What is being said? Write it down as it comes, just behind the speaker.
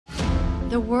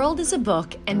The world is a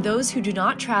book, and those who do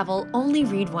not travel only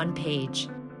read one page.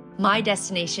 My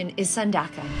destination is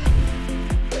Sandakan,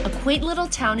 a quaint little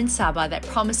town in Sabah that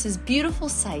promises beautiful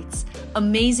sights,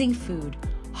 amazing food,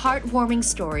 heartwarming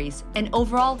stories, and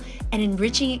overall, an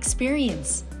enriching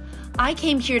experience. I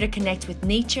came here to connect with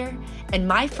nature, and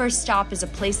my first stop is a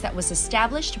place that was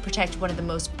established to protect one of the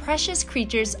most precious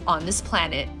creatures on this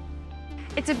planet.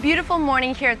 It's a beautiful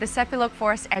morning here at the Sepilok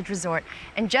Forest Edge Resort,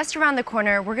 and just around the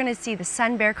corner, we're going to see the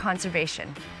sun bear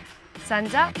conservation.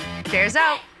 Sun's up, bears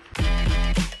out.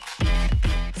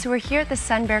 So we're here at the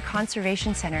Sun Bear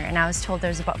Conservation Center, and I was told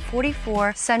there's about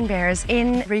 44 sun bears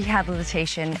in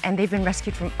rehabilitation, and they've been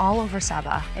rescued from all over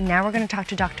Sabah. And now we're going to talk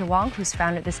to Dr. Wong, who's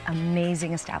founded this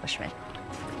amazing establishment.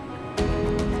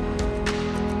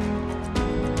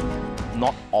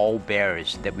 Not all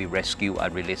bears that we rescue are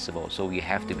releasable, so we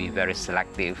have to be very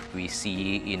selective. We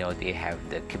see, they have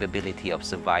the capability of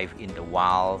survive in the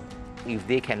wild. If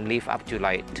they can live up to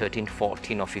like 13,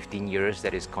 14 or 15 years,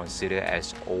 that is considered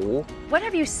as old. What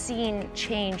have you seen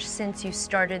change since you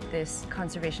started this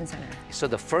conservation center? So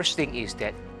the first thing is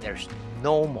that there's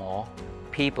no more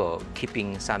people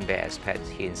keeping sun bear as pets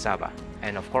here in Sabah.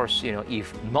 And of course,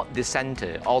 if not the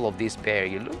center, all of these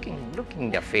bears, you're looking in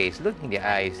their face, looking in their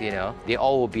eyes, they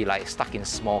all will be like stuck in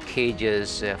small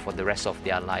cages for the rest of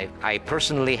their life. I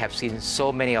personally have seen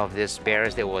so many of these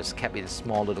bears that was kept in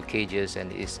small little cages,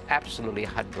 and it's absolutely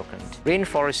heartbroken.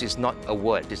 Rainforest is not a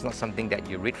word. It's not something that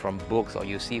you read from books or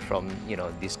you see from,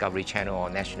 Discovery Channel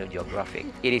or National Geographic.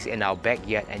 It is in our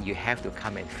backyard, and you have to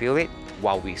come and feel it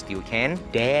while we still can.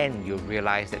 Then you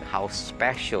realize that how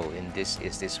special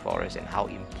is this forest and how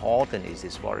important is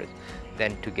this forest.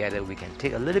 Then together we can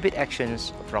take a little bit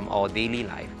actions from our daily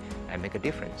life and make a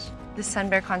difference. The Sun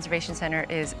Bear Conservation Center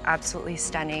is absolutely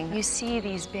stunning. You see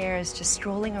these bears just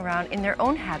strolling around in their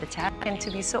own habitat, and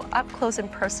to be so up close and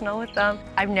personal with them,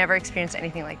 I've never experienced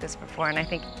anything like this before, and I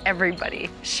think everybody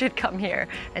should come here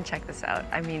and check this out.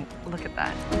 I mean, look at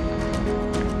that.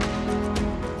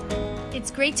 It's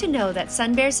great to know that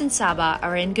sun bears in Sabah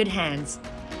are in good hands.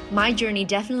 My journey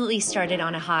definitely started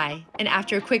on a high, and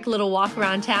after a quick little walk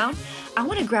around town, I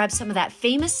want to grab some of that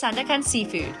famous Sandakan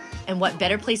seafood. And what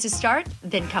better place to start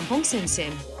than Kampung Sim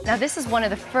Sim? Now, this is one of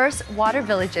the first water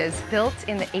villages built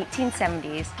in the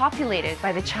 1870s, populated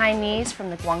by the Chinese from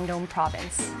the Guangdong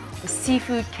province. The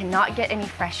seafood cannot get any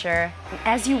fresher. And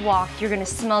as you walk, you're going to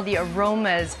smell the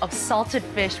aromas of salted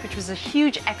fish, which was a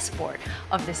huge export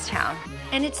of this town.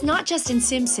 And it's not just in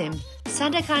Sim Sim.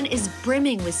 Sandakan is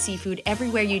brimming with seafood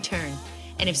everywhere you turn.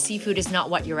 And if seafood is not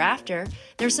what you're after,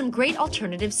 there's some great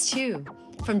alternatives too.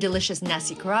 From delicious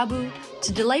nasi kerabu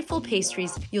to delightful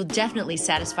pastries, you'll definitely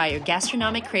satisfy your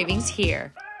gastronomic cravings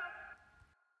here.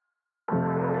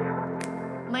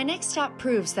 My next stop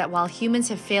proves that while humans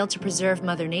have failed to preserve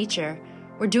Mother Nature,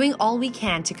 we're doing all we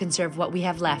can to conserve what we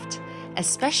have left,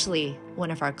 especially one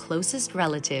of our closest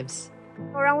relatives.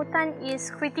 Orangutan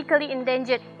is critically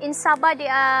endangered. In Sabah, they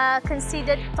are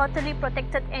considered totally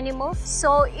protected animals.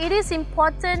 So it is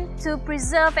important to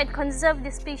preserve and conserve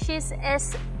the species,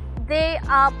 as they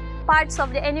are parts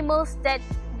of the animals that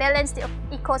balance the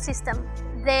ecosystem.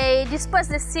 They disperse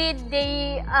the seed,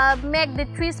 they make the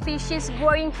tree species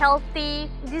growing healthy.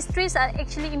 These trees are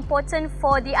actually important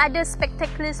for the other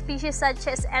spectacular species such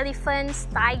as elephants,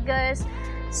 tigers.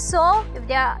 So, if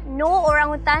there are no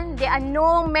orangutan, there are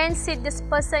no man-seed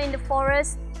disperser in the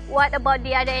forest, what about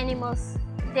the other animals?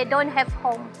 They don't have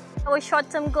home. Our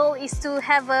short-term goal is to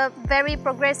have a very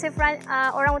progressive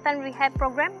orangutan rehab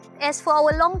program. As for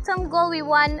our long-term goal, we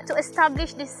want to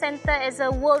establish this center as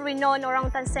a world-renowned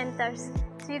orangutan center.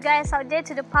 To you guys out there,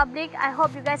 to the public, I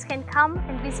hope you guys can come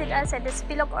and visit us at the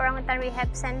Sepilok Orangutan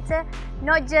Rehab Center,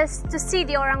 not just to see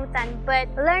the orangutan, but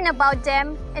learn about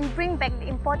them and bring back the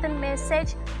important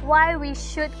message why we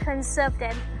should conserve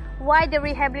them, why the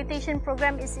rehabilitation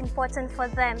program is important for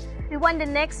them. We want the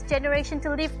next generation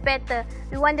to live better.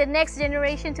 We want the next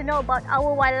generation to know about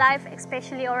our wildlife,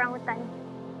 especially orangutan.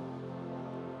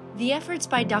 The efforts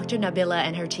by Dr. Nabila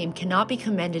and her team cannot be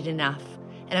commended enough,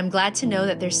 and I'm glad to know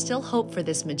that there's still hope for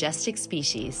this majestic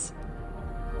species.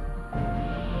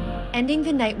 Ending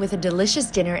the night with a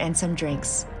delicious dinner and some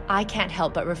drinks, I can't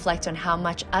help but reflect on how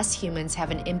much us humans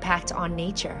have an impact on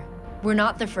nature. We're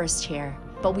not the first here,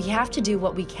 but we have to do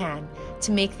what we can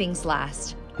to make things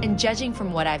last. And judging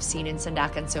from what I've seen in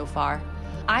Sandakan so far,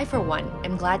 I, for one,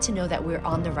 am glad to know that we're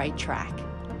on the right track.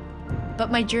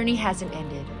 But my journey hasn't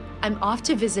ended. I'm off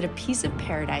to visit a piece of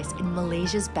paradise in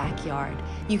Malaysia's backyard.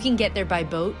 You can get there by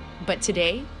boat, but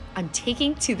today, I'm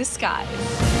taking to the skies.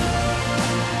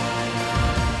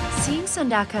 Seeing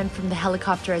Sandakan from the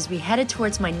helicopter as we headed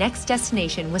towards my next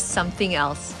destination was something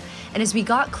else. And as we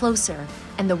got closer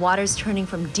and the water's turning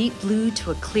from deep blue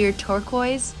to a clear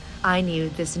turquoise, I knew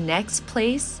this next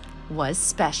place was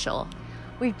special.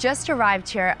 We've just arrived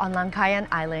here on Langkayan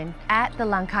Island at the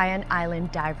Langkayan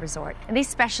Island Dive Resort, and they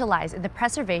specialize in the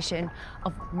preservation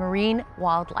of marine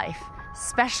wildlife,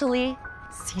 especially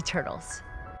sea turtles.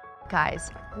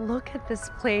 Guys, look at this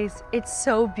place. It's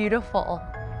so beautiful.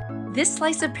 This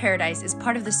slice of paradise is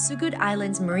part of the Sugud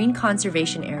Islands Marine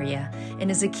Conservation Area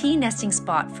and is a key nesting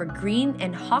spot for green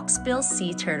and hawksbill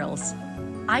sea turtles.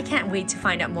 I can't wait to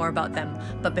find out more about them,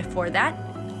 but before that,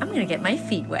 I'm gonna get my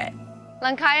feet wet.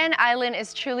 Langkayan Island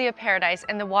is truly a paradise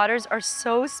and the waters are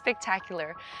so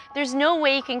spectacular. There's no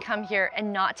way you can come here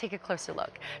and not take a closer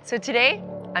look. So today,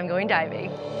 I'm going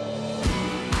diving.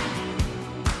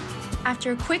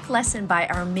 After a quick lesson by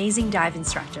our amazing dive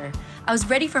instructor, I was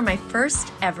ready for my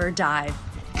first ever dive.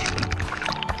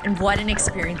 And what an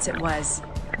experience it was.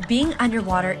 Being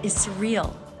underwater is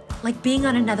surreal, like being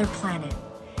on another planet.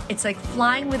 It's like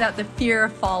flying without the fear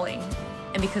of falling.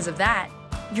 And because of that,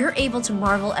 you're able to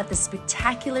marvel at the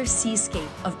spectacular seascape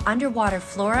of underwater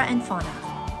flora and fauna.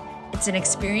 It's an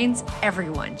experience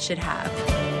everyone should have.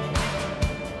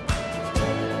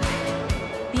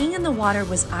 Being in the water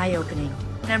was eye-opening,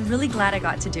 and I'm really glad I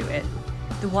got to do it.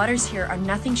 The waters here are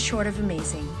nothing short of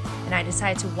amazing, and I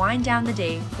decided to wind down the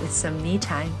day with some me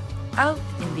time out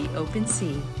in the open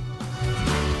sea.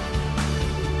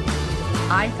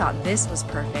 I thought this was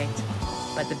perfect,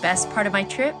 but the best part of my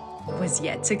trip was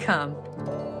yet to come.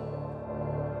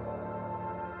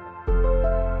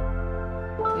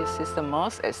 This is the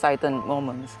most exciting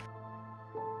moment.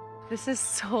 This is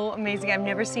so amazing. I've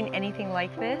never seen anything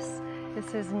like this.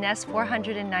 This is nest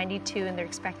 492 and they're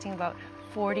expecting about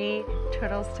 40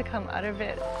 turtles to come out of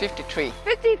it. 53.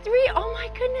 53? Oh my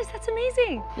goodness, that's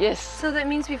amazing. Yes. So that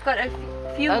means we've got a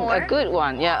few more? A good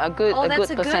one, yeah, a good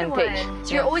percentage.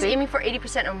 So you're always aiming for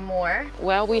 80% or more?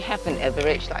 Well, we have an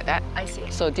average like that. I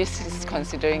see. So this is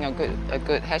considering a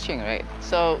good hatching rate.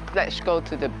 So let's go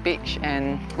to the beach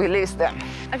and release them.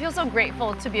 I feel so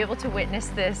grateful to be able to witness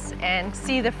this and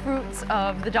see the fruits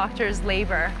of the doctor's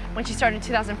labor. When she started in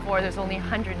 2004, there's only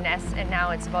 100 nests, and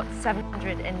now it's about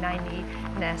 790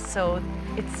 nests. So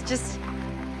it's just,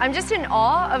 I'm just in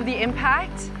awe of the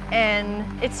impact, and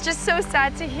it's just so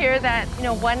sad to hear that, you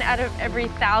know, 1 out of every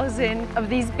 1,000 of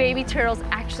these baby turtles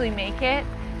actually make it.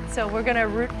 So we're gonna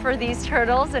root for these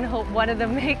turtles and hope one of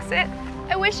them makes it.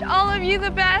 I wish all of you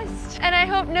the best, and I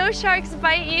hope no sharks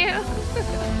bite you.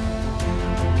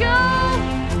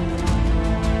 Go!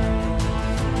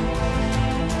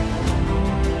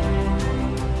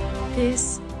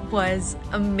 This was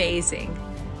amazing.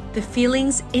 The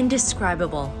feeling's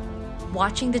indescribable.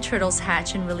 Watching the turtles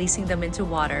hatch and releasing them into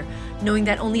water, knowing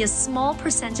that only a small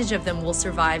percentage of them will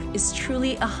survive, is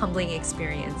truly a humbling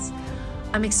experience.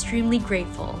 I'm extremely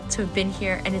grateful to have been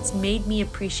here, and it's made me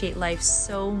appreciate life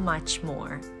so much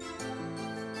more.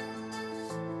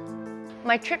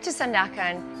 My trip to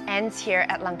Sandakan ends here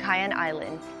at Langkayan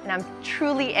Island, and I'm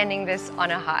truly ending this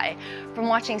on a high. From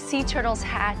watching sea turtles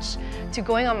hatch, to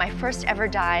going on my first ever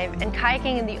dive, and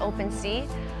kayaking in the open sea,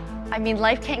 I mean,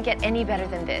 life can't get any better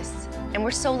than this. And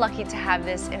we're so lucky to have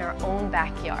this in our own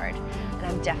backyard, and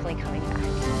I'm definitely coming back.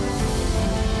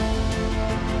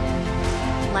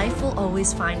 Life will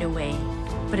always find a way,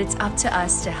 but it's up to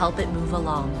us to help it move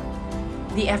along.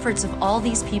 The efforts of all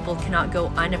these people cannot go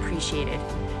unappreciated,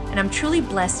 and I'm truly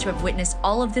blessed to have witnessed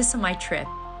all of this on my trip.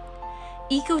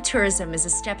 Ecotourism is a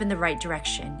step in the right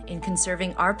direction in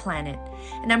conserving our planet,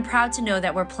 and I'm proud to know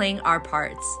that we're playing our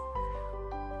parts.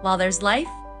 While there's life,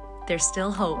 there's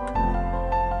still hope.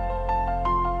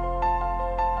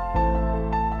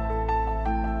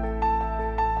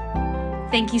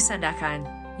 Thank you, Sandakan.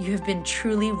 You have been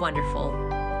truly wonderful.